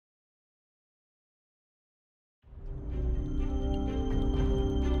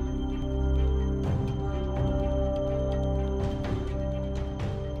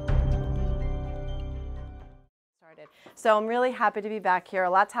So I'm really happy to be back here. A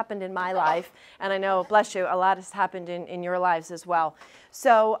lot's happened in my life, and I know, bless you, a lot has happened in your lives as well.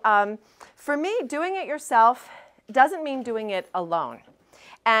 So for me, doing it yourself doesn't mean doing it alone.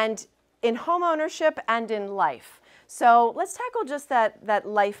 And in home ownership and in life. So let's tackle just that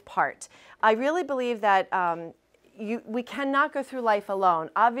life part. I really believe that we cannot go through life alone.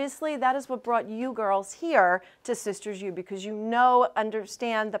 Obviously, that is what brought you girls here to Sisters U, because you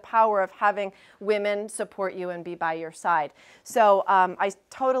understand the power of having women support you and be by your side. So I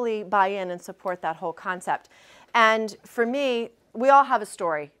totally buy in and support that whole concept. And for me, we all have a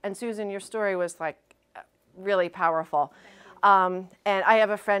story. And Susan, your story was like really powerful. And I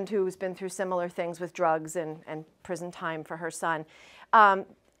have a friend who's been through similar things with drugs and prison time for her son.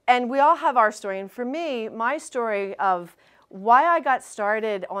 And we all have our story. And for me, my story of why I got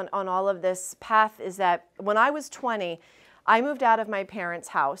started on all of this path is that when I was 20, I moved out of my parents'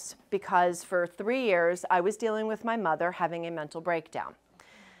 house because for 3 years I was dealing with my mother having a mental breakdown.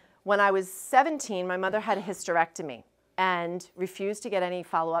 When I was 17, my mother had a hysterectomy and refused to get any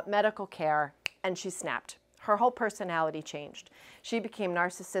follow-up medical care, and she snapped. Her whole personality changed. She became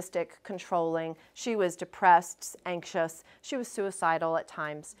narcissistic, controlling. She was depressed, anxious. She was suicidal at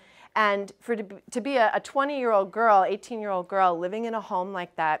times. And to be a 20-year-old girl, 18-year-old girl living in a home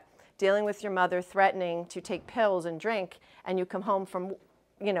like that, dealing with your mother threatening to take pills and drink, and you come home from,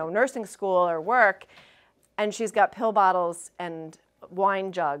 nursing school or work, and she's got pill bottles and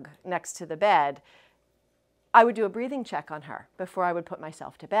wine jug next to the bed, I would do a breathing check on her before I would put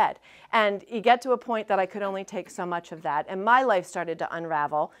myself to bed. And you get to a point that I could only take so much of that. And my life started to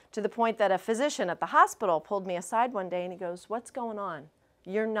unravel to the point that a physician at the hospital pulled me aside one day and he goes, "What's going on?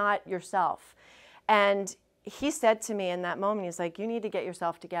 You're not yourself." And he said to me in that moment, he's like, "You need to get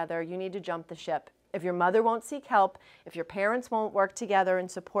yourself together. You need to jump the ship. If your mother won't seek help, if your parents won't work together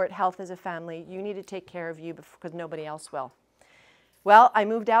and support health as a family, you need to take care of you because nobody else will." Well, I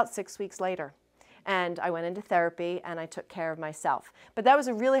moved out 6 weeks later. And I went into therapy and I took care of myself. But that was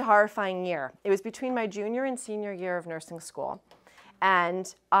a really horrifying year. It was between my junior and senior year of nursing school.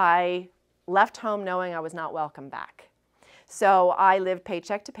 And I left home knowing I was not welcome back. So I lived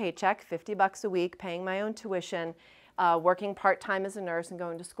paycheck to paycheck, $50 a week, paying my own tuition, working part-time as a nurse and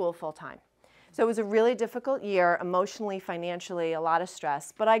going to school full-time. So it was a really difficult year, emotionally, financially, a lot of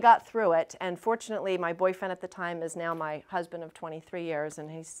stress, but I got through it. And fortunately, my boyfriend at the time is now my husband of 23 years,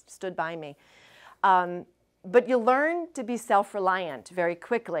 and he stood by me. But you learn to be self-reliant very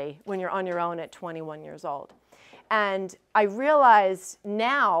quickly when you're on your own at 21 years old. And I realize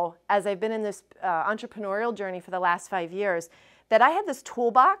now, as I've been in this entrepreneurial journey for the last 5 years, that I had this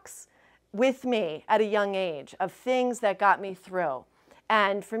toolbox with me at a young age of things that got me through.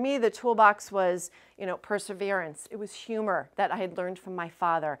 And for me, the toolbox was, perseverance. It was humor that I had learned from my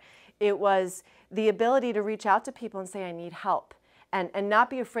father. It was the ability to reach out to people and say, "I need help." And not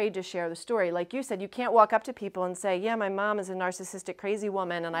be afraid to share the story. Like you said, you can't walk up to people and say, "Yeah, my mom is a narcissistic, crazy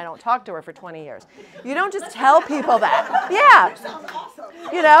woman, and I don't talk to her for 20 years. You don't just tell people that. Yeah.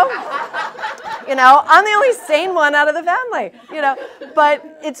 I'm the only sane one out of the family.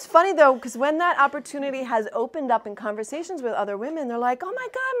 But it's funny, though, because when that opportunity has opened up in conversations with other women, they're like, "Oh, my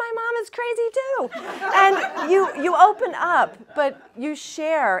God, my mom is crazy, too." And you open up, but you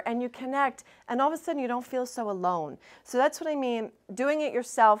share and you connect. And all of a sudden, you don't feel so alone. So that's what I mean. Doing it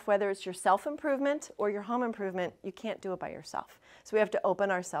yourself, whether it's your self-improvement or your home improvement, you can't do it by yourself. So we have to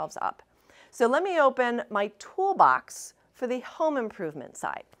open ourselves up. So let me open my toolbox for the home improvement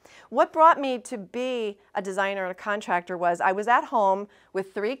side. What brought me to be a designer and a contractor was I was at home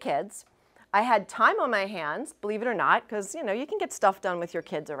with 3 kids. I had time on my hands, believe it or not, because you can get stuff done with your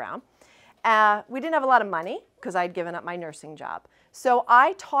kids around. We didn't have a lot of money because I'd given up my nursing job. So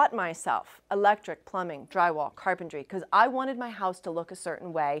I taught myself electric, plumbing, drywall, carpentry, because I wanted my house to look a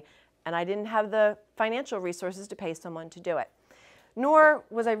certain way, and I didn't have the financial resources to pay someone to do it. Nor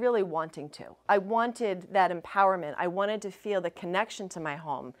was I really wanting to. I wanted that empowerment. I wanted to feel the connection to my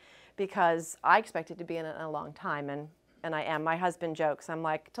home because I expected to be in it a long time, and I am. My husband jokes. I'm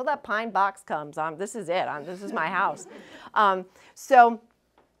like, till that pine box comes, this is it. This is my house. So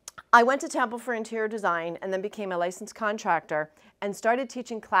I went to Temple for interior design and then became a licensed contractor and started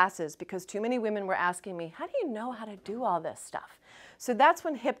teaching classes because too many women were asking me, "How do you know how to do all this stuff?" So that's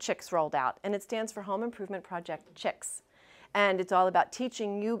when HIP Chicks rolled out, and it stands for Home Improvement Project Chicks. And it's all about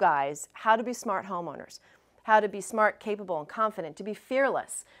teaching you guys how to be smart homeowners, how to be smart, capable, and confident, to be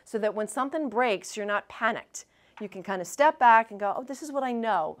fearless, so that when something breaks, you're not panicked. You can kind of step back and go, "Oh, this is what I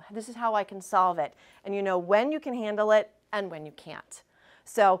know. This is how I can solve it." And you know when you can handle it and when you can't.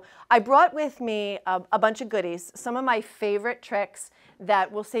 So I brought with me a bunch of goodies, some of my favorite tricks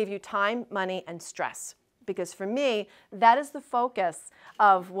that will save you time, money, and stress. because for me, that is the focus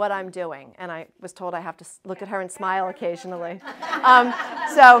of what I'm doing. And I was told I have to look at her and smile occasionally.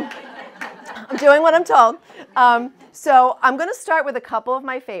 So I'm doing what I'm told. So I'm going to start with a couple of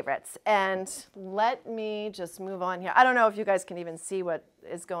my favorites. And let me just move on here. I don't know if you guys can even see what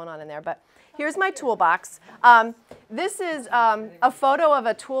is going on in there, but here's my toolbox. This is a photo of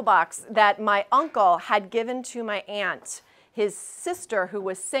a toolbox that my uncle had given to my aunt, his sister, who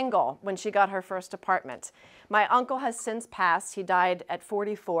was single when she got her first apartment. My uncle has since passed. He died at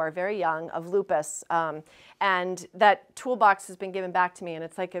 44, very young, of lupus. And that toolbox has been given back to me, and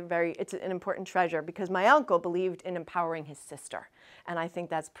it's like it's an important treasure because my uncle believed in empowering his sister. And I think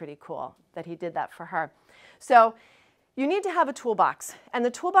that's pretty cool that he did that for her. So you need to have a toolbox. And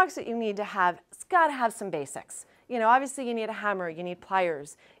the toolbox that you need to have, it's got to have some basics. You know, obviously you need a hammer, you need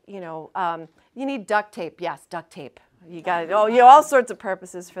pliers, you need duct tape. Yes, duct tape. You got it. Oh, all sorts of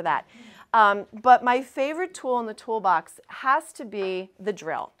purposes for that. But my favorite tool in the toolbox has to be the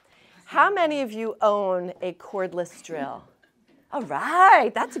drill. How many of you own a cordless drill? All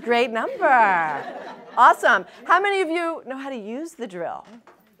right, that's a great number. Awesome. How many of you know how to use the drill?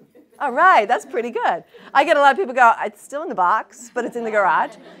 All right, that's pretty good. I get a lot of people go, it's still in the box, but it's in the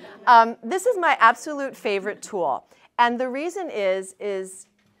garage. This is my absolute favorite tool. And the reason is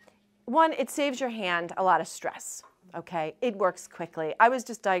one, it saves your hand a lot of stress. Okay, it works quickly. I was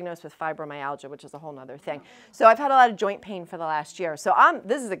just diagnosed with fibromyalgia, which is a whole nother thing. So I've had a lot of joint pain for the last year. So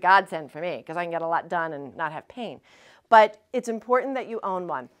this is a godsend for me because I can get a lot done and not have pain. But it's important that you own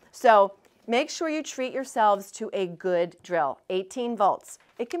one. So make sure you treat yourselves to a good drill. 18 volts.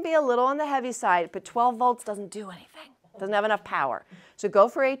 It can be a little on the heavy side, but 12 volts doesn't do anything. Doesn't have enough power. So go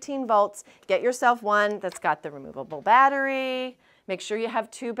for 18 volts. Get yourself one that's got the removable battery. Make sure you have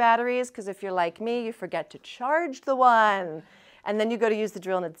 2 batteries, because if you're like me, you forget to charge the one. And then you go to use the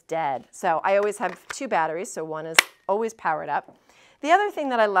drill and it's dead. So I always have 2 batteries, so one is always powered up. The other thing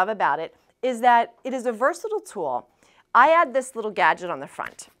that I love about it is that it is a versatile tool. I add this little gadget on the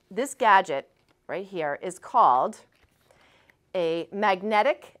front. This gadget right here is called a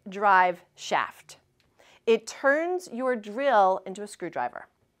magnetic drive shaft. It turns your drill into a screwdriver.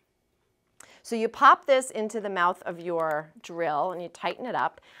 So you pop this into the mouth of your drill and you tighten it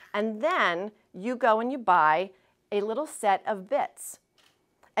up, and then you go and you buy a little set of bits.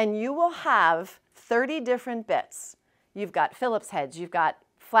 And you will have 30 different bits. You've got Phillips heads, you've got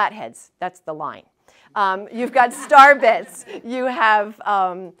flat heads, that's the line. You've got star bits, you have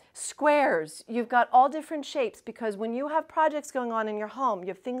squares, you've got all different shapes, because when you have projects going on in your home, you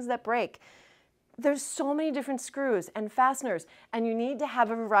have things that break. There's so many different screws and fasteners, and you need to have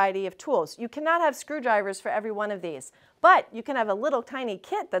a variety of tools. You cannot have screwdrivers for every one of these, but you can have a little tiny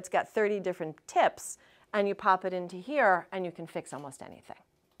kit that's got 30 different tips, and you pop it into here, and you can fix almost anything,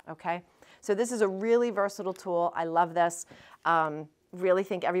 okay? So this is a really versatile tool. I love this. Really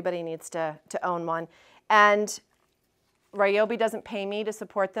think everybody needs to own one. And Ryobi doesn't pay me to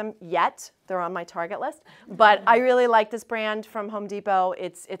support them yet. They're on my target list. But I really like this brand from Home Depot.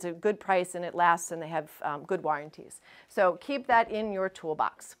 It's a good price and it lasts, and they have good warranties. So keep that in your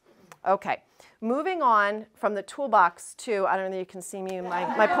toolbox. Okay, moving on from the toolbox to, I don't know if you can see me in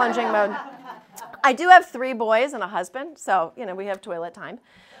my plunging mode. I do have 3 boys and a husband, so we have toilet time.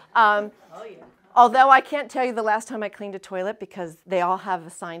 Oh, yeah. Although I can't tell you the last time I cleaned a toilet, because they all have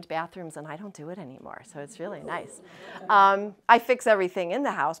assigned bathrooms and I don't do it anymore, so it's really nice. I fix everything in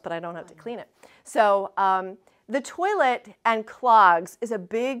the house, but I don't have to clean it. So the toilet and clogs is a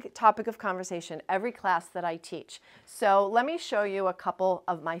big topic of conversation every class that I teach. So let me show you a couple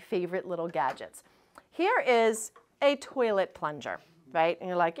of my favorite little gadgets. Here is a toilet plunger, right? And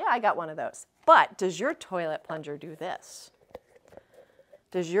you're like, yeah, I got one of those. But does your toilet plunger do this?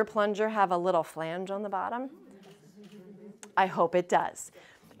 Does your plunger have a little flange on the bottom? I hope it does.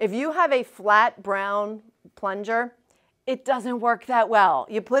 If you have a flat brown plunger, it doesn't work that well.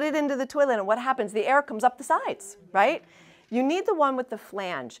 You put it into the toilet and what happens? The air comes up the sides, right? You need the one with the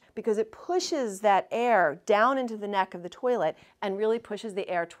flange because it pushes that air down into the neck of the toilet and really pushes the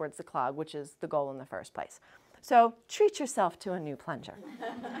air towards the clog, which is the goal in the first place. So treat yourself to a new plunger.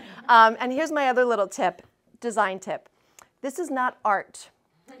 And here's my other little tip, design tip. This is not art.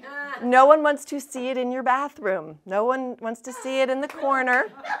 No one wants to see it in your bathroom. No one wants to see it in the corner.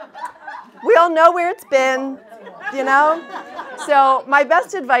 We all know where it's been, So my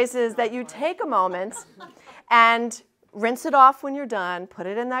best advice is that you take a moment and rinse it off when you're done, put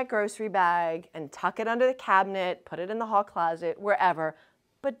it in that grocery bag, and tuck it under the cabinet, put it in the hall closet, wherever,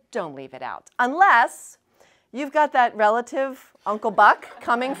 but don't leave it out. Unless you've got that relative, Uncle Buck,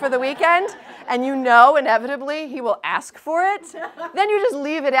 coming for the weekend, and you know inevitably he will ask for it, then you just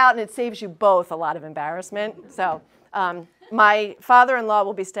leave it out and it saves you both a lot of embarrassment. So my father-in-law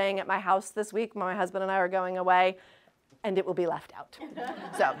will be staying at my house this week. My husband and I are going away, and it will be left out.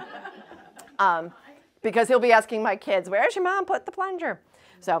 So, because he'll be asking my kids, where's your mom put the plunger?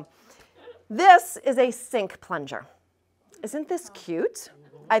 So this is a sink plunger. Isn't this cute?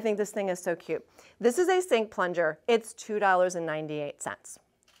 I think this thing is so cute. This is a sink plunger. It's $2.98.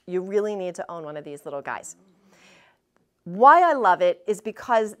 You really need to own one of these little guys. Why I love it is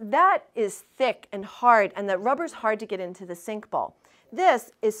because that is thick and hard, and that rubber's hard to get into the sink bowl.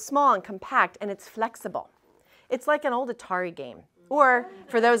 This is small and compact, and it's flexible. It's like an old Atari game. Or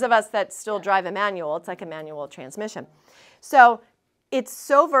for those of us that still drive a manual, it's like a manual transmission. So it's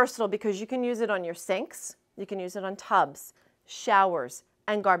so versatile because you can use it on your sinks, you can use it on tubs, showers,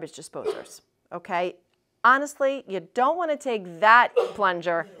 and garbage disposers, okay? Honestly, you don't want to take that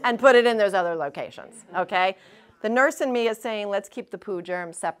plunger and put it in those other locations, okay? The nurse in me is saying, let's keep the poo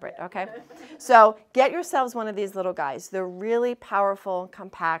germs separate, okay? So get yourselves one of these little guys. They're really powerful,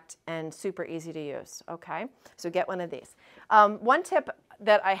 compact, and super easy to use, okay? So get one of these. One tip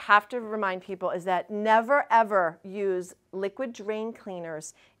that I have to remind people is that never, ever use liquid drain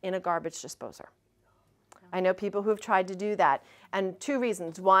cleaners in a garbage disposer. I know people who have tried to do that, and two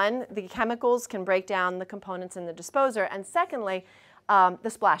reasons. One, the chemicals can break down the components in the disposer, and secondly, the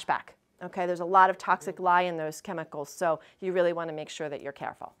splashback. Okay, there's a lot of toxic lye in those chemicals, so you really want to make sure that you're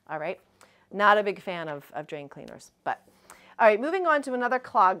careful, all right? Not a big fan of drain cleaners, but. All right, moving on to another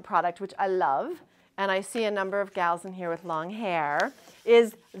clog product, which I love, and I see a number of gals in here with long hair,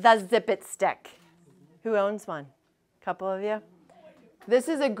 is the Zip It Stick. Who owns one? A couple of you? This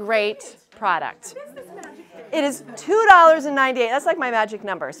is a great product. It is $2.98. That's like my magic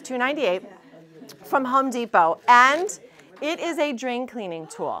numbers, $2.98 from Home Depot, and it is a drain cleaning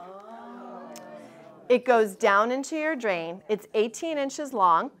tool. It goes down into your drain. It's 18 inches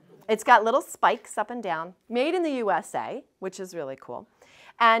long. It's got little spikes up and down, made in the USA, which is really cool.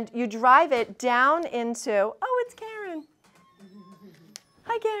 And you drive it down into, oh, it's Karen.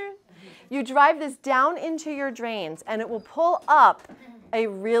 Hi, Karen. You drive this down into your drains, and it will pull up a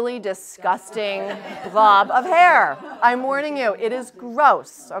really disgusting blob of hair. I'm warning you, it is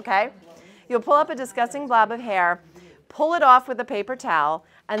gross, okay? You'll pull up a disgusting blob of hair, pull it off with a paper towel,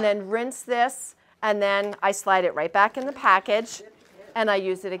 and then rinse this, and then I slide it right back in the package, and I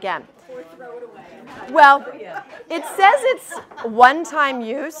use it again. Or throw it away. Well, it says it's one-time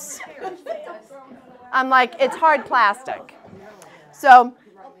use. I'm like, it's hard plastic. So,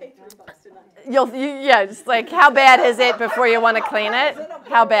 yeah, just like, how bad is it before you want to clean it?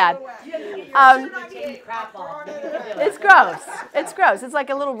 How bad? It's gross. It's gross. It's like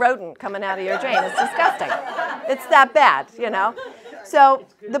a little rodent coming out of your drain. It's disgusting. It's that bad, you know? So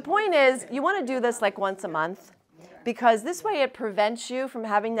the point is, you want to do this like once a month, because this way it prevents you from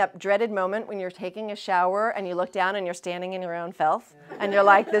having that dreaded moment when you're taking a shower and you look down and you're standing in your own filth and you're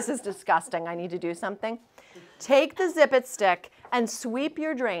like, this is disgusting, I need to do something. Take the Zip It Stick and sweep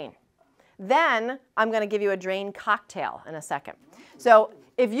your drain. Then I'm going to give you a drain cocktail in a second. So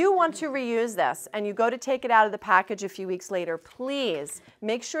if you want to reuse this and you go to take it out of the package a few weeks later, please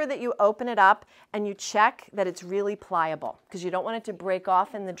make sure that you open it up and you check that it's really pliable, because you don't want it to break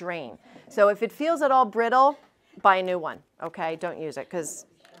off in the drain. So if it feels at all brittle, buy a new one, okay? Don't use it, because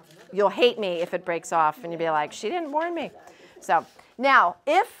you'll hate me if it breaks off and you'll be like, she didn't warn me. So now,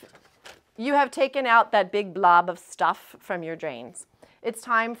 if you have taken out that big blob of stuff from your drains, it's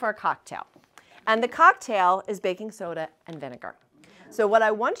time for a cocktail. And the cocktail is baking soda and vinegar. So what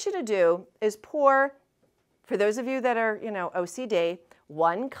I want you to do is pour, for those of you that are, you know, OCD,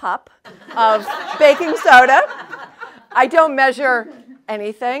 1 cup of baking soda. I don't measure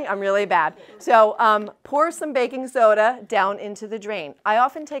anything. I'm really bad. So pour some baking soda down into the drain. I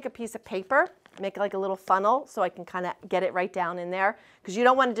often take a piece of paper, make like a little funnel so I can kind of get it right down in there, because you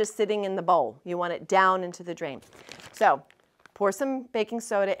don't want it just sitting in the bowl. You want it down into the drain. So pour some baking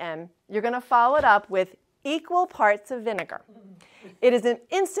soda in. You're going to follow it up with equal parts of vinegar. It is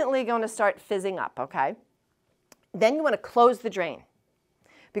instantly going to start fizzing up, okay? Then you want to close the drain,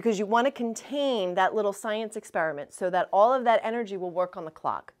 because you want to contain that little science experiment so that all of that energy will work on the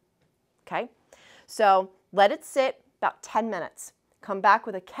clog, okay? So let it sit about 10 minutes. Come back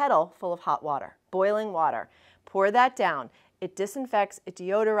with a kettle full of hot water, boiling water. Pour that down. It disinfects, it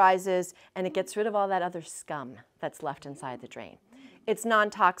deodorizes, and it gets rid of all that other scum that's left inside the drain. It's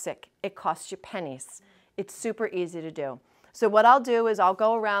non-toxic. It costs you pennies. It's super easy to do. So what I'll do is I'll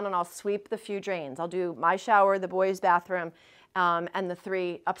go around and I'll sweep the few drains. I'll do my shower, the boys' bathroom, and the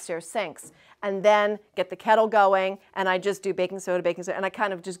 3 upstairs sinks. And then get the kettle going, and I just do baking soda, and I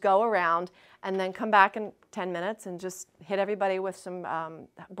kind of just go around and then come back in 10 minutes and just hit everybody with some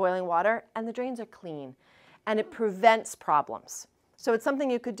boiling water, and the drains are clean. And it prevents problems. So it's something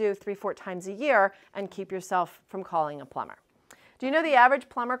you could do 3-4 times a year and keep yourself from calling a plumber. Do you know the average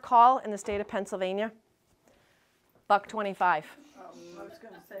plumber call in the state of Pennsylvania? $1.25. I was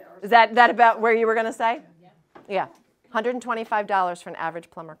going to say ours. Is that about where you were going to say? Yeah. $125 for an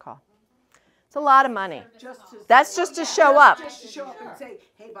average plumber call. It's a lot of money. That's just to show up. Just to show up and say,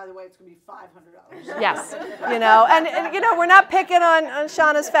 hey, by the way, it's going to be $500. Yes, you know, and you know, we're not picking on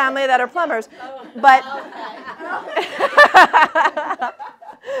Shauna's family that are plumbers, but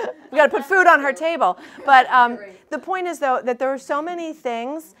we got to put food on her table. But the point is, though, that there are so many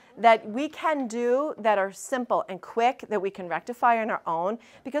things that we can do that are simple and quick that we can rectify on our own,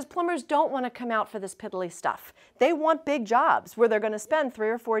 because plumbers don't want to come out for this piddly stuff. They want big jobs where they're going to spend 3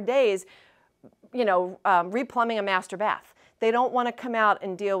 or 4 days, you know, replumbing a master bath. They don't want to come out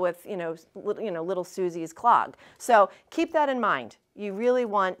and deal with, little Susie's clog. So keep that in mind. You really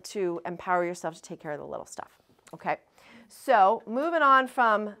want to empower yourself to take care of the little stuff. Okay. So moving on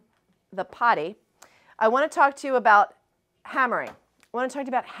from the potty, I want to talk to you about hammering. I want to talk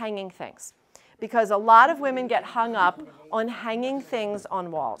to you about hanging things, because a lot of women get hung up on hanging things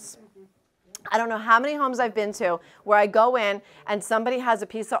on walls. I don't know how many homes I've been to where I go in and somebody has a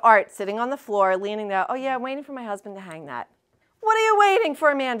piece of art sitting on the floor, leaning there. Oh yeah, I'm waiting for my husband to hang that. What are you waiting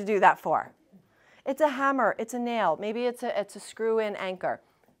for a man to do that for? It's a hammer, it's a nail, maybe it's a screw-in anchor.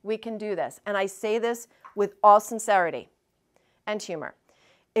 We can do this. And I say this with all sincerity and humor.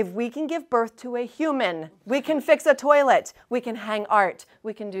 If we can give birth to a human, we can fix a toilet, we can hang art,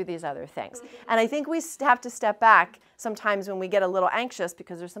 we can do these other things. And I think we have to step back sometimes when we get a little anxious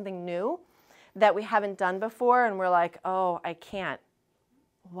because there's something new that we haven't done before, and we're like, oh, I can't.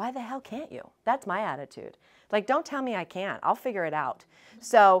 Why the hell can't you? That's my attitude. Like, don't tell me I can't. I'll figure it out.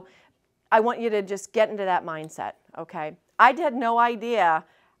 So I want you to just get into that mindset, okay? I had no idea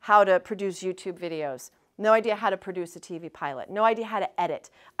how to produce YouTube videos, no idea how to produce a TV pilot, no idea how to edit.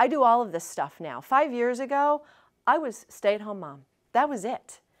 I do all of this stuff now. 5 years ago, I was stay-at-home mom. That was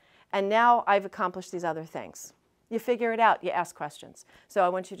it. And now I've accomplished these other things. You figure it out. You ask questions. So I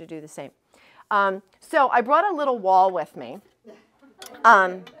want you to do the same. So I brought a little wall with me.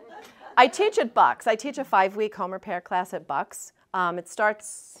 I teach at Bucks. I teach a 5-week home repair class at Bucks. It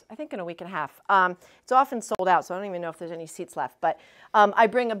starts, I think, in a week and a half. It's often sold out, so I don't even know if there's any seats left. But I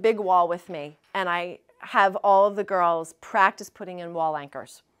bring a big wall with me, and I have all of the girls practice putting in wall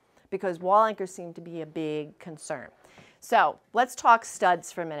anchors, because wall anchors seem to be a big concern. So let's talk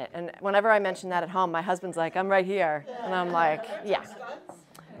studs for a minute. And whenever I mention that at home, my husband's like, I'm right here. And I'm like, yeah.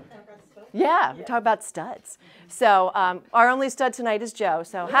 Yeah, we talk about studs. So our only stud tonight is Joe.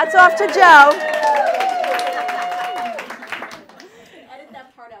 So hats off to Joe. Edit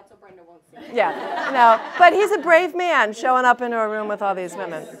that part out so Brenda won't see it. Yeah, no, but he's a brave man showing up into a room with all these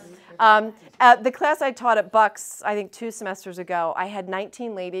women. At the class I taught at Bucks, I think 2 semesters ago, I had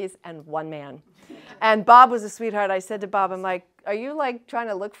 19 ladies and 1 man. And Bob was a sweetheart. I said to Bob, I'm like, are you like trying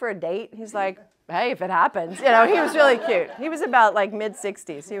to look for a date? He's like, hey, if it happens. You know, he was really cute. He was about like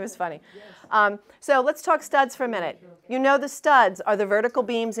mid-60s. He was funny. So let's talk studs for a minute. You know the studs are the vertical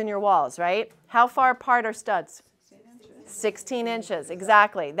beams in your walls, right? How far apart are studs? 16 inches,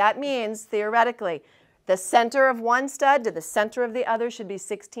 exactly. That means, theoretically, the center of one stud to the center of the other should be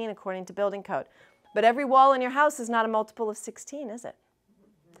 16 according to building code. But every wall in your house is not a multiple of 16, is it?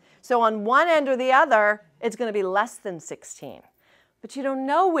 So on one end or the other, it's going to be less than 16. But you don't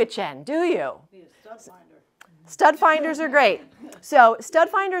know which end, do you? Need a stud finder. Stud finders are great. So stud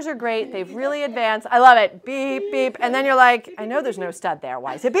finders are great. They've really advanced. I love it. Beep, beep. And then you're like, I know there's no stud there.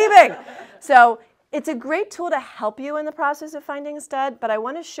 Why is it beeping? So it's a great tool to help you in the process of finding a stud, but I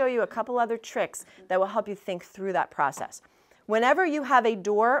want to show you a couple other tricks that will help you think through that process. Whenever you have a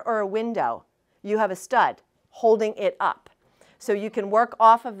door or a window, you have a stud holding it up. So you can work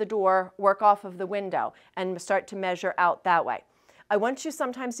off of the door, work off of the window, and start to measure out that way. I want you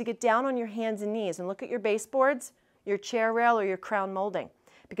sometimes to get down on your hands and knees and look at your baseboards, your chair rail, or your crown molding.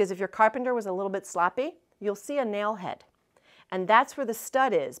 Because if your carpenter was a little bit sloppy, you'll see a nail head. And that's where the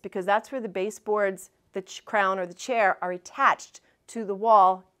stud is, because that's where the baseboards, the crown, or the chair are attached to the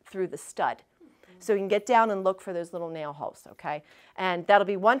wall through the stud. So you can get down and look for those little nail holes, okay? And that'll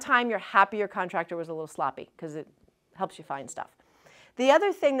be one time you're happy your contractor was a little sloppy, because it helps you find stuff. The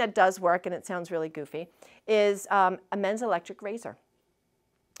other thing that does work, and it sounds really goofy, is a men's electric razor.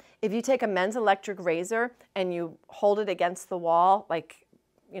 If you take a men's electric razor and you hold it against the wall, like,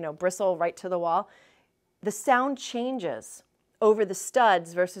 you know, bristle right to the wall, the sound changes over the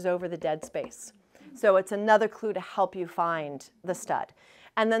studs versus over the dead space. So it's another clue to help you find the stud.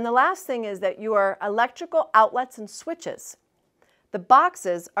 And then the last thing is that your electrical outlets and switches, the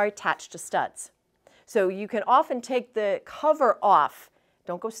boxes are attached to studs. So you can often take the cover off.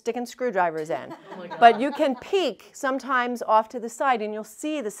 Don't go sticking screwdrivers in. But you can peek sometimes off to the side and you'll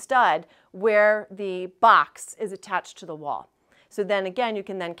see the stud where the box is attached to the wall. So then again, you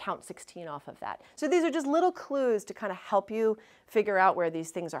can then count 16 off of that. So these are just little clues to kind of help you figure out where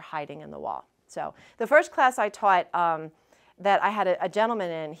these things are hiding in the wall. So the first class I taught that I had a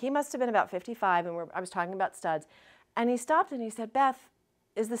gentleman in, he must have been about 55 and I was talking about studs. And he stopped and he said, Beth,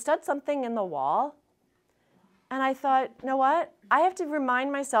 is the stud something in the wall? And I thought, you know what? I have to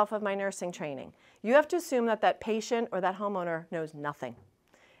remind myself of my nursing training. You have to assume that that patient or that homeowner knows nothing.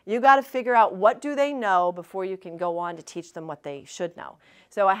 You got to figure out what do they know before you can go on to teach them what they should know.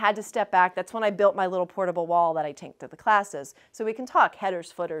 So I had to step back. That's when I built my little portable wall that I take to the classes so we can talk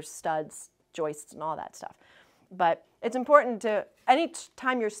headers, footers, studs, joists, and all that stuff. But it's important to, any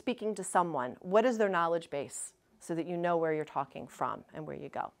time you're speaking to someone, what is their knowledge base so that you know where you're talking from and where you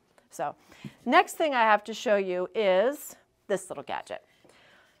go. So next thing I have to show you is this little gadget.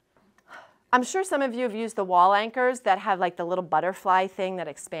 I'm sure some of you have used the wall anchors that have like the little butterfly thing that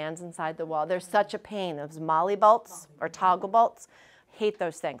expands inside the wall. They're such a pain. Those molly bolts or toggle bolts. Hate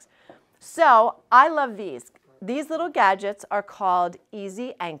those things. So I love these. These little gadgets are called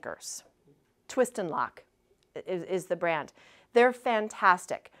Easy Anchors. Twist and Lock is the brand. They're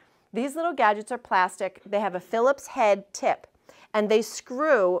fantastic. These little gadgets are plastic. They have a Phillips head tip and they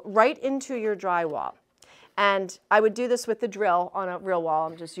screw right into your drywall. And I would do this with the drill on a real wall.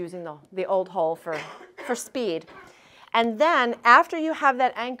 I'm just using the old hole for speed. And then after you have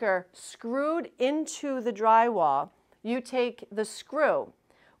that anchor screwed into the drywall, you take the screw,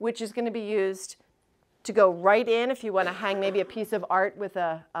 which is going to be used to go right in if you want to hang maybe a piece of art with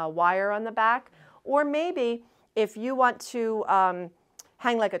a wire on the back. Or maybe if you want to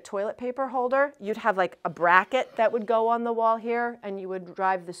hang like a toilet paper holder, you'd have like a bracket that would go on the wall here, and you would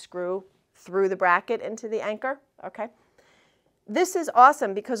drive the screw through the bracket into the anchor, okay? This is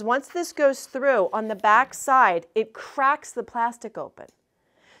awesome because once this goes through on the back side, it cracks the plastic open.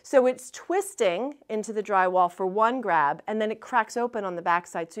 So it's twisting into the drywall for one grab, and then it cracks open on the back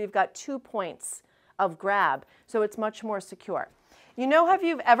side. So you've got 2 points of grab, so it's much more secure. You know, have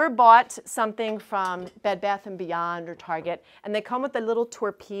you ever bought something from Bed Bath & Beyond or Target, and they come with the little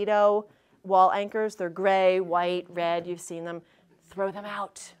torpedo wall anchors? They're gray, white, red, you've seen them. Throw them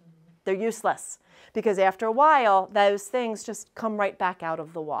out. They're useless because after a while, those things just come right back out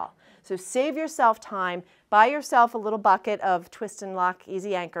of the wall. So save yourself time, buy yourself a little bucket of Twist and Lock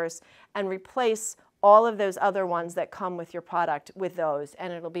Easy Anchors and replace all of those other ones that come with your product with those,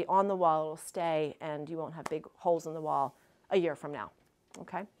 and it'll be on the wall, it'll stay, and you won't have big holes in the wall a year from now,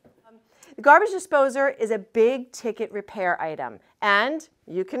 okay? The garbage disposer is a big ticket repair item, and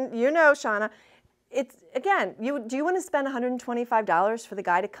you know, Shauna, it's, again, do you want to spend $125 for the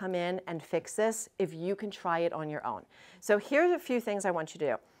guy to come in and fix this if you can try it on your own? So here's a few things I want you to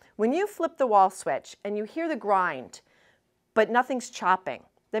do. When you flip the wall switch and you hear the grind, but nothing's chopping,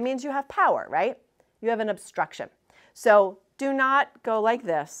 that means you have power, right? You have an obstruction. So do not go like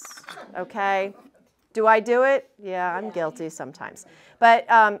this, okay? Do I do it? Yeah, I'm guilty sometimes. But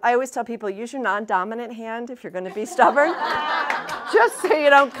I always tell people, use your non-dominant hand if you're going to be stubborn, just so you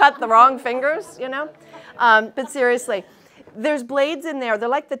don't cut the wrong fingers, you know? But seriously, there's blades in there. They're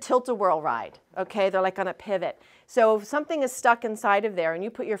like the tilt-a-whirl ride, okay? They're like on a pivot. So if something is stuck inside of there and you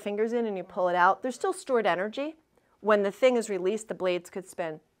put your fingers in and you pull it out, there's still stored energy. When the thing is released, the blades could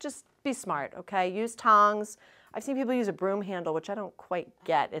spin. Just be smart, okay? Use tongs. I've seen people use a broom handle, which I don't quite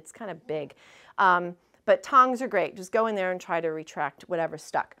get. It's kind of big. But tongs are great. Just go in there and try to retract whatever's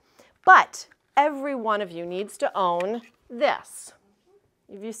stuck. But every one of you needs to own this.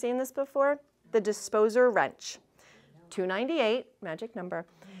 Have you seen this before? The disposer wrench. $2.98, magic number.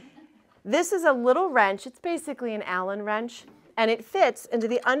 This is a little wrench. It's basically an Allen wrench, and it fits into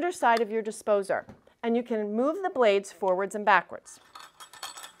the underside of your disposer. And you can move the blades forwards and backwards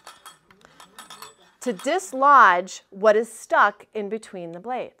to dislodge what is stuck in between the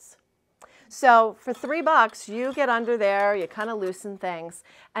blades. So for $3, you get under there, you kind of loosen things,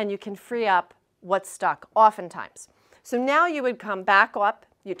 and you can free up what's stuck oftentimes. So now you would come back up,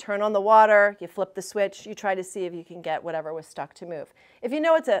 you turn on the water, you flip the switch, you try to see if you can get whatever was stuck to move. If you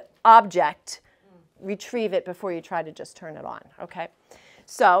know it's an object, retrieve it before you try to just turn it on, okay?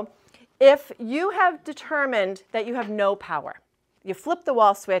 So if you have determined that you have no power, you flip the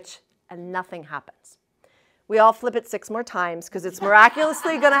wall switch and nothing happens. We all flip it 6 more times because it's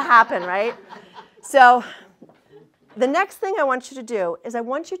miraculously going to happen, right? So The next thing I want you to do is I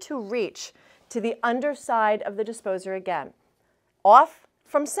want you to reach to the underside of the disposer again. Off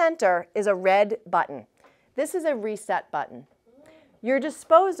from center is a red button. This is a reset button. Your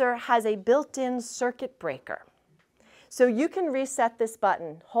disposer has a built-in circuit breaker. So you can reset this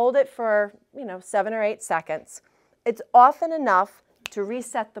button. Hold it for, 7 or 8 seconds. It's often enough to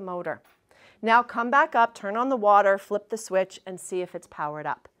reset the motor. Now come back up, turn on the water, flip the switch, and see if it's powered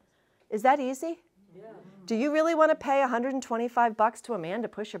up. Is that easy? Yeah. Do you really want to pay $125 to a man to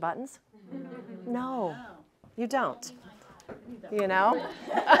push your buttons? No, you don't. You know?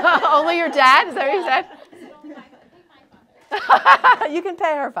 Only your dad? Is that what you said? You can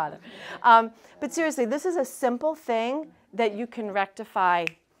pay her father. But seriously, this is a simple thing that you can rectify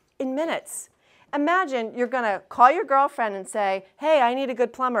in minutes. Imagine you're going to call your girlfriend and say, hey, I need a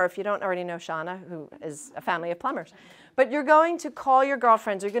good plumber, if you don't already know Shauna, who is a family of plumbers. But you're going to call your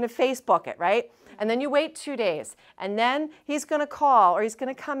girlfriends, you're going to Facebook it, right? And then you wait 2 days. And then he's going to call or he's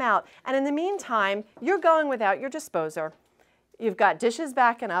going to come out. And in the meantime, you're going without your disposer. You've got dishes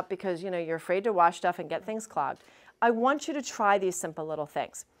backing up because you're afraid to wash stuff and get things clogged. I want you to try these simple little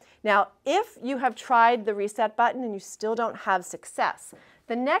things. Now, if you have tried the reset button and you still don't have success,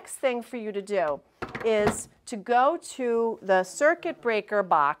 the next thing for you to do is to go to the circuit breaker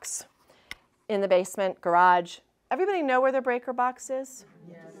box in the basement, garage. Everybody know where the breaker box is?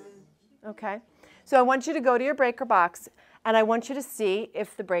 Yes. Okay. So I want you to go to your breaker box and I want you to see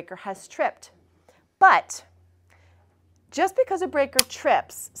if the breaker has tripped. But just because a breaker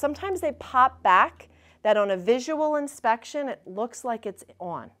trips, sometimes they pop back that on a visual inspection, it looks like it's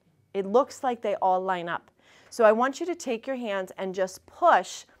on. It looks like they all line up. So I want you to take your hands and just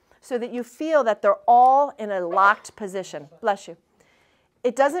push so that you feel that they're all in a locked position. Bless you.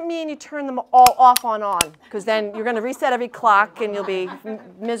 It doesn't mean you turn them all off on, because then you're going to reset every clock and you'll be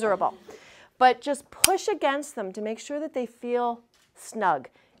miserable. But just push against them to make sure that they feel snug.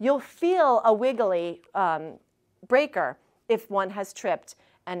 You'll feel a wiggly breaker if one has tripped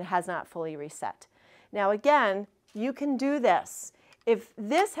and has not fully reset. Now again, you can do this. If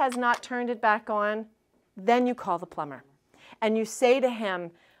this has not turned it back on, then you call the plumber. And you say to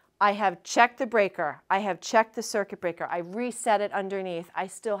him, I have checked the breaker. I have checked the circuit breaker. I reset it underneath. I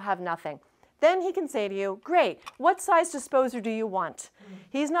still have nothing. Then he can say to you, great, what size disposer do you want?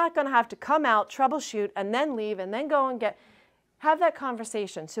 He's not going to have to come out, troubleshoot, and then leave, and then go and have that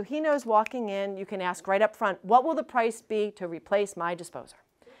conversation. So he knows walking in, you can ask right up front, what will the price be to replace my disposer?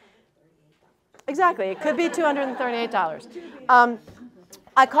 Exactly, it could be $238.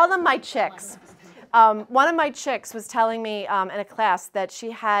 I call them my chicks. One of my chicks was telling me in a class that she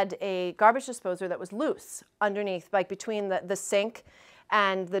had a garbage disposer that was loose underneath, like between the sink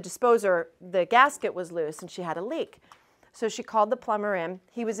and the disposer, the gasket was loose and she had a leak. So she called the plumber in.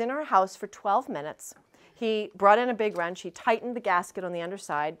 He was in her house for 12 minutes. He brought in a big wrench. He tightened the gasket on the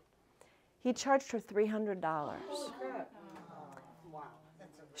underside. He charged her $300.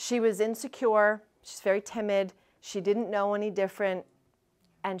 She was insecure. She's very timid. She didn't know any different.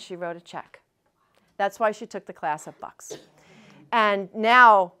 And she wrote a check. That's why she took the class at Bucks. And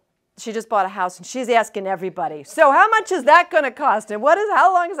now she just bought a house and she's asking everybody, so how much is that going to cost? And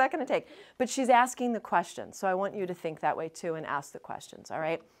how long is that going to take? But she's asking the questions. So I want you to think that way too and ask the questions, all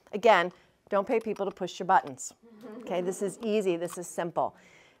right? Again, don't pay people to push your buttons. Okay, this is easy. This is simple.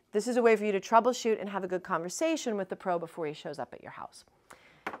 This is a way for you to troubleshoot and have a good conversation with the pro before he shows up at your house.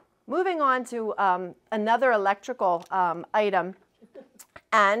 Moving on to another electrical item,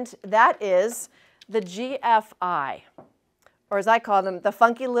 and that is the GFI, or as I call them, the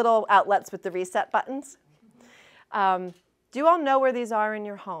funky little outlets with the reset buttons. Do you all know where these are in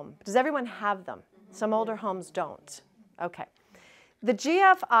your home? Does everyone have them? Some older homes don't. Okay. The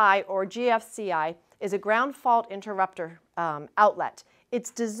GFI or GFCI is a ground fault interrupter outlet.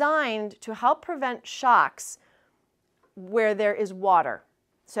 It's designed to help prevent shocks where there is water.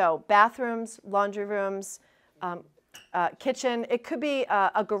 So bathrooms, laundry rooms, kitchen. It could be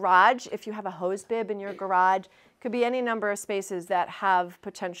a garage if you have a hose bib in your garage. It could be any number of spaces that have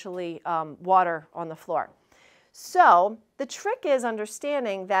potentially water on the floor. So the trick is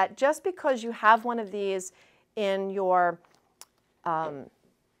understanding that just because you have one of these in your, all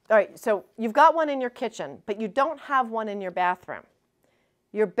right, so you've got one in your kitchen, but you don't have one in your bathroom.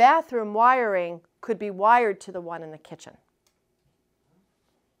 Your bathroom wiring could be wired to the one in the kitchen.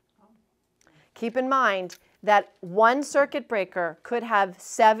 Keep in mind that one circuit breaker could have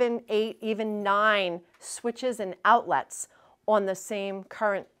 7, 8, even 9 switches and outlets on the same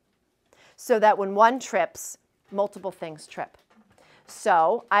current, so that when one trips, multiple things trip.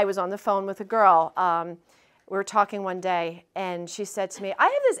 So I was on the phone with a girl. we were talking one day, and she said to me, I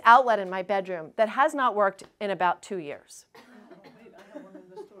have this outlet in my bedroom that has not worked in about 2 years.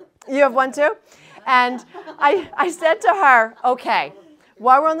 You have one too? And I said to her, okay,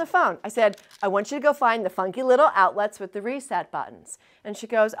 while we're on the phone, I said, I want you to go find the funky little outlets with the reset buttons. And she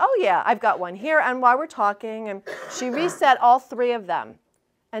goes, oh yeah, I've got one here. And while we're talking, and she reset all 3 of them.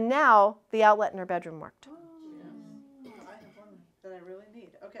 And now the outlet in her bedroom worked. I have one that I really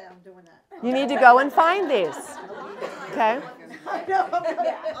need. Okay, I'm doing that. You need to go and find these. Okay?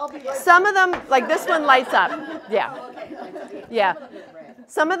 I'll be right Some of them, like this one lights up. Yeah. Yeah.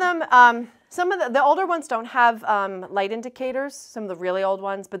 Some of them, the older ones don't have light indicators, some of the really old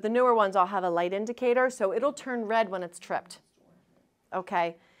ones, but the newer ones all have a light indicator, so it'll turn red when it's tripped.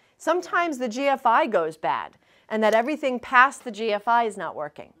 Okay? Sometimes the GFI goes bad, and that everything past the GFI is not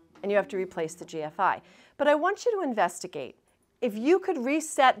working, and you have to replace the GFI. But I want you to investigate. If you could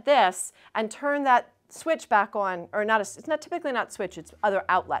reset this and turn that switch back on, or not, it's not typically not switch, it's other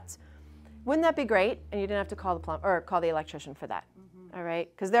outlets. Wouldn't that be great? And you didn't have to call the plumber or call the electrician for that. All right,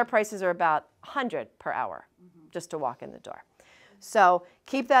 because their prices are about $100 per hour just to walk in the door. So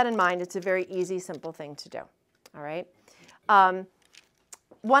keep that in mind. It's a very easy, simple thing to do. All right.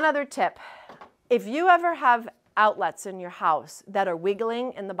 One other tip: if you ever have outlets in your house that are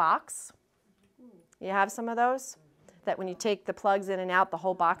wiggling in the box, you have some of those that when you take the plugs in and out, the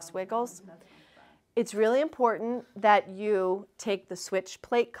whole box wiggles. It's really important that you take the switch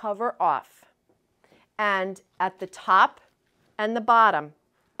plate cover off, and at the top and the bottom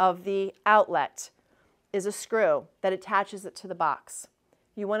of the outlet is a screw that attaches it to the box.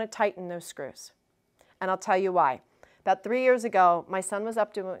 You want to tighten those screws. And I'll tell you why. About 3 years ago, my son was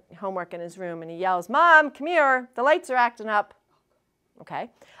up doing homework in his room and he yells, Mom, come here, the lights are acting up.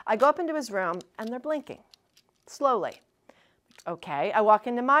 Okay. I go up into his room and they're blinking slowly. Okay. I walk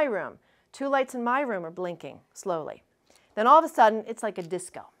into my room. 2 lights in my room are blinking slowly. Then all of a sudden, it's like a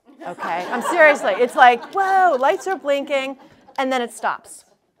disco. Okay. I'm seriously, it's like, whoa, lights are blinking. And then it stops.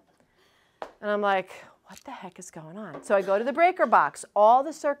 And I'm like, what the heck is going on? So I go to the breaker box. All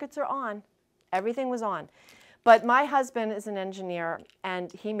the circuits are on. Everything was on. But my husband is an engineer,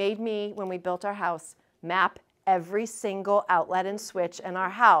 and he made me, when we built our house, map every single outlet and switch in our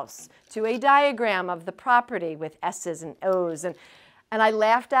house to a diagram of the property with S's and O's. And I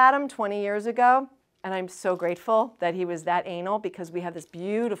laughed at him 20 years ago. And I'm so grateful that he was that anal because we have this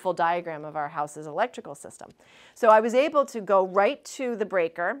beautiful diagram of our house's electrical system. So I was able to go right to the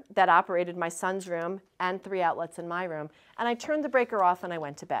breaker that operated my son's room and 3 outlets in my room. And I turned the breaker off and I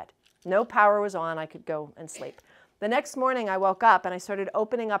went to bed. No power was on. I could go and sleep. The next morning I woke up and I started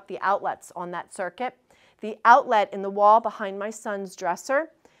opening up the outlets on that circuit. The outlet in the wall behind my son's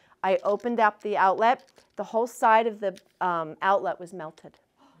dresser, I opened up the outlet. The whole side of the outlet was melted.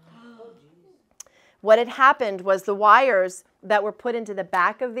 What had happened was the wires that were put into the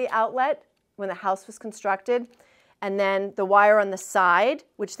back of the outlet when the house was constructed, and then the wire on the side,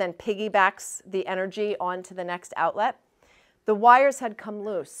 which then piggybacks the energy onto the next outlet, the wires had come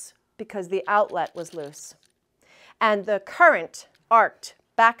loose because the outlet was loose. And the current arced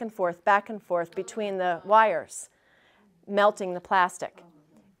back and forth between the wires, melting the plastic.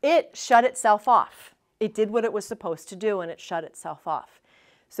 It shut itself off. It did what it was supposed to do, and it shut itself off.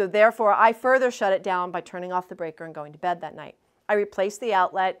 So therefore, I further shut it down by turning off the breaker and going to bed that night. I replaced the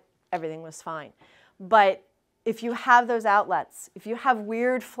outlet. Everything was fine. But if you have those outlets, if you have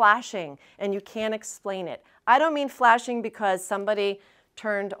weird flashing and you can't explain it, I don't mean flashing because somebody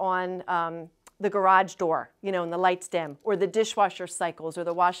turned on the garage door, you know, and the lights dim, or the dishwasher cycles, or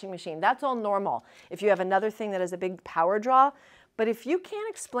the washing machine. That's all normal if you have another thing that has a big power draw. But if you can't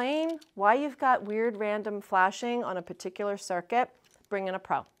explain why you've got weird random flashing on a particular circuit, bring in a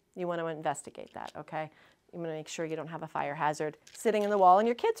pro. You want to investigate that, okay? You want to make sure you don't have a fire hazard sitting in the wall in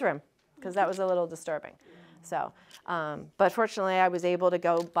your kid's room, because that was a little disturbing. So, but fortunately, I was able to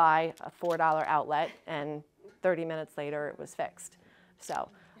go buy a $4 outlet, and 30 minutes later, it was fixed. So,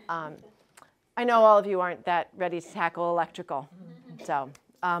 I know all of you aren't that ready to tackle electrical. So,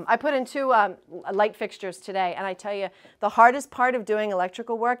 I put in 2 light fixtures today, and I tell you, the hardest part of doing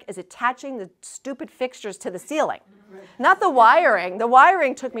electrical work is attaching the stupid fixtures to the ceiling. Not the wiring. The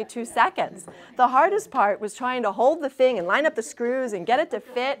wiring took me 2 seconds. The hardest part was trying to hold the thing and line up the screws and get it to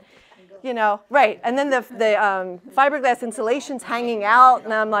fit, you know. Right, and then the fiberglass insulation's hanging out,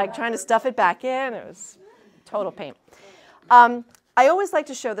 and I'm like trying to stuff it back in. It was total pain. I always like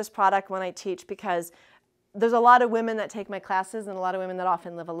to show this product when I teach because there's a lot of women that take my classes and a lot of women that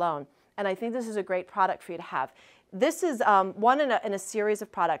often live alone. And I think this is a great product for you to have. This is one in a series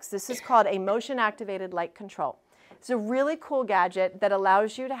of products. This is called a motion-activated light control. It's a really cool gadget that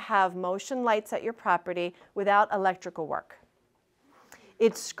allows you to have motion lights at your property without electrical work.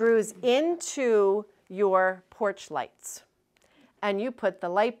 It screws into your porch lights, and you put the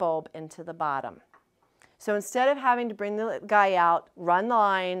light bulb into the bottom. So instead of having to bring the guy out, run the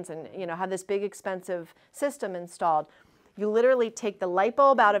lines, and have this big expensive system installed, you literally take the light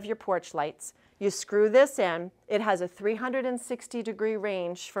bulb out of your porch lights, you screw this in, it has a 360-degree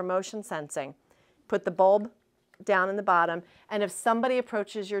range for motion sensing. Put the bulb down in the bottom, and if somebody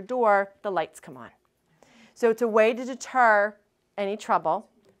approaches your door, the lights come on. So it's a way to deter any trouble.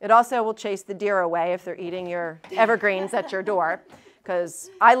 It also will chase the deer away if they're eating your evergreens at your door, because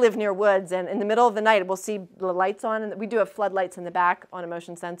I live near woods, and in the middle of the night we'll see the lights on, and we do have floodlights in the back on a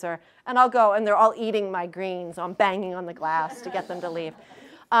motion sensor, and I'll go and they're all eating my greens. I'm banging on the glass to get them to leave.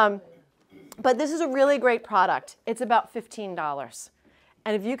 But this is a really great product. It's about $15.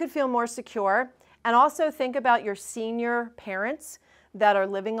 And if you could feel more secure, and also think about your senior parents that are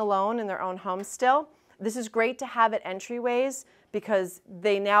living alone in their own home still, this is great to have at entryways because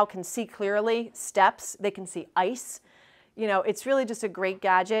they now can see clearly steps, they can see ice. It's really just a great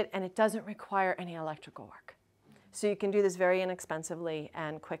gadget, and it doesn't require any electrical work. So you can do this very inexpensively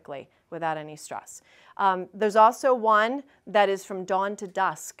and quickly without any stress. There's also one that is from dawn to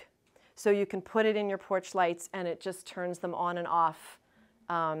dusk. So you can put it in your porch lights, and it just turns them on and off,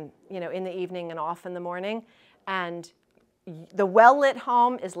 in the evening and off in the morning. And the well-lit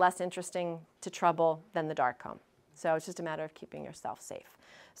home is less interesting to trouble than the dark home. So it's just a matter of keeping yourself safe.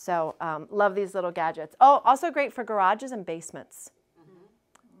 So love these little gadgets. Oh, also great for garages and basements.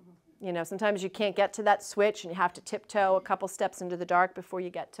 Sometimes you can't get to that switch and you have to tiptoe a couple steps into the dark before you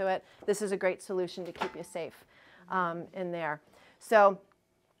get to it. This is a great solution to keep you safe in there. So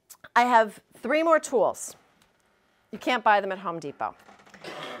I have 3 more tools. You can't buy them at Home Depot.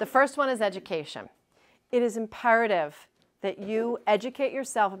 The first one is education. It is imperative that you educate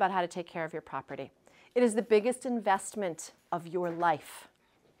yourself about how to take care of your property. It is the biggest investment of your life.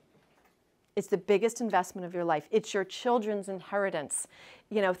 It's the biggest investment of your life. It's your children's inheritance.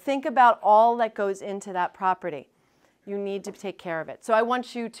 Think about all that goes into that property. You need to take care of it. So I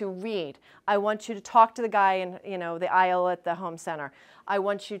want you to read. I want you to talk to the guy in the aisle at the home center. I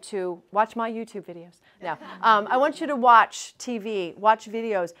want you to watch my YouTube videos. No, I want you to watch TV, watch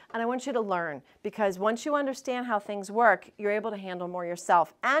videos, and I want you to learn, because once you understand how things work, you're able to handle more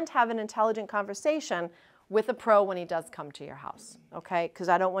yourself and have an intelligent conversation with a pro when he does come to your house, okay? Because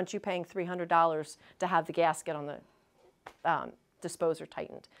I don't want you paying $300 to have the gasket on the disposer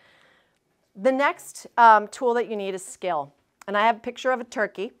tightened. The next tool that you need is skill. And I have a picture of a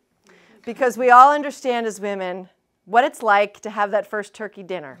turkey, because we all understand as women what it's like to have that first turkey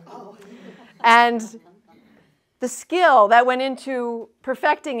dinner. And the skill that went into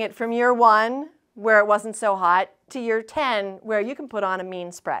perfecting it from year 1, where it wasn't so hot, to year 10, where you can put on a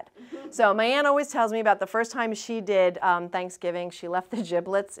mean spread. So my aunt always tells me about the first time she did Thanksgiving, she left the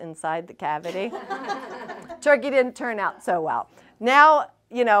giblets inside the cavity. Turkey didn't turn out so well. Now,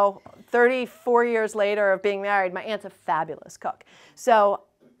 34 years later of being married, my aunt's a fabulous cook. So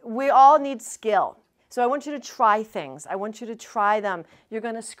we all need skill. So I want you to try things. I want you to try them. You're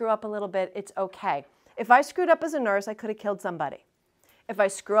going to screw up a little bit. It's okay. If I screwed up as a nurse, I could have killed somebody. If I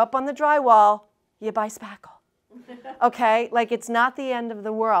screw up on the drywall, you buy spackle. Okay? Like, it's not the end of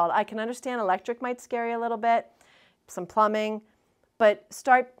the world. I can understand electric might scare you a little bit, some plumbing, but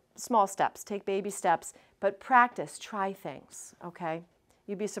start small steps. Take baby steps, but practice. Try things. Okay?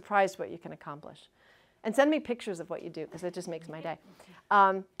 You'd be surprised what you can accomplish. And send me pictures of what you do, because it just makes my day.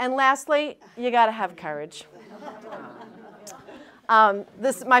 And lastly, you got to have courage.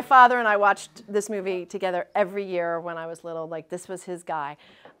 My father and I watched this movie together every year when I was little. Like, this was his guy.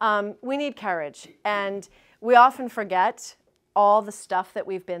 We need courage. And we often forget all the stuff that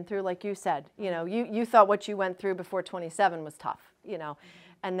we've been through. Like you said, you thought what you went through before 27 was tough,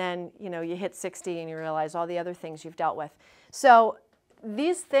 And then, you hit 60 and you realize all the other things you've dealt with. So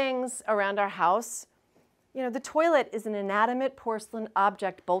these things around our house, the toilet is an inanimate porcelain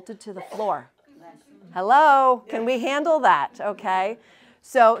object bolted to the floor. Hello, can we handle that, okay?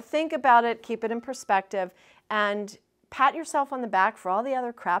 So think about it, keep it in perspective, and pat yourself on the back for all the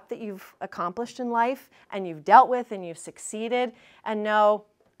other crap that you've accomplished in life and you've dealt with and you've succeeded, and know,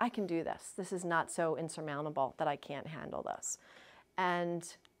 I can do this. This is not so insurmountable that I can't handle this. And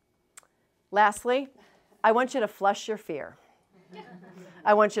lastly, I want you to flush your fear.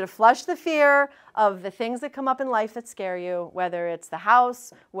 I want you to flush the fear of the things that come up in life that scare you, whether it's the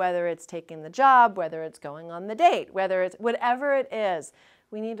house, whether it's taking the job, whether it's going on the date, whether it's whatever it is.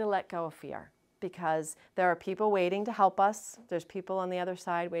 We need to let go of fear. because there are people waiting to help us. There's people on the other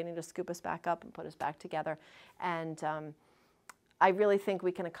side waiting to scoop us back up and put us back together. And I really think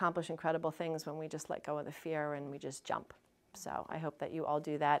we can accomplish incredible things when we just let go of the fear and we just jump. So I hope that you all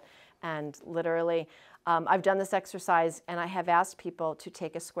do that. And literally, I've done this exercise, and I have asked people to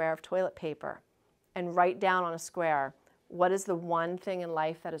take a square of toilet paper and write down on a square, what is the one thing in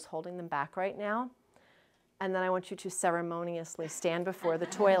life that is holding them back right now? And then I want you to ceremoniously stand before the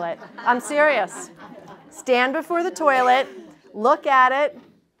toilet. I'm serious. Stand before the toilet, look at it,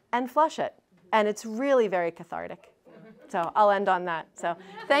 and flush it. And it's really very cathartic. So I'll end on that. So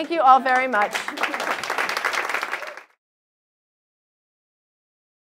thank you all very much.